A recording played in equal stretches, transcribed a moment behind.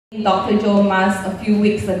Dr. Joe mask a few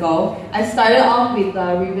weeks ago. I started off with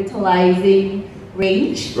the revitalizing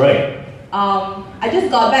range. Right. I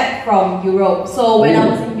just got back from Europe. So when I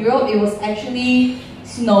was in Europe, it was actually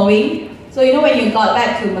snowing. So you know when you got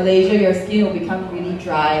back to Malaysia, your skin will become really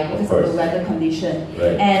dry because of the weather condition.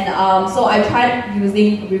 Right. And so I tried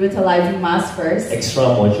using revitalizing mask first. Extra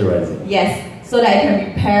moisturizing. Yes. So that I can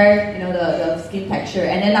repair, the skin texture.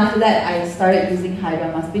 And then after that, I started using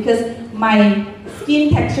Hydra mask because my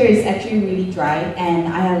skin texture is actually really dry and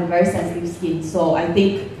I have very sensitive skin. So I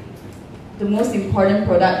think the most important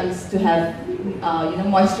product is to have,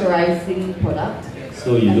 moisturizing product.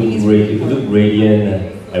 So you look great. You look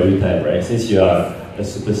radiant every time, right? Since you are a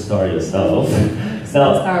superstar yourself.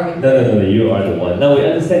 No, you are the one. Now we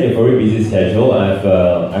understand your very busy schedule. I've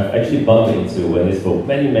actually bumped into Wendy's for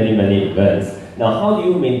many events. Now, how do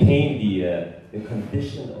you maintain the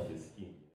condition of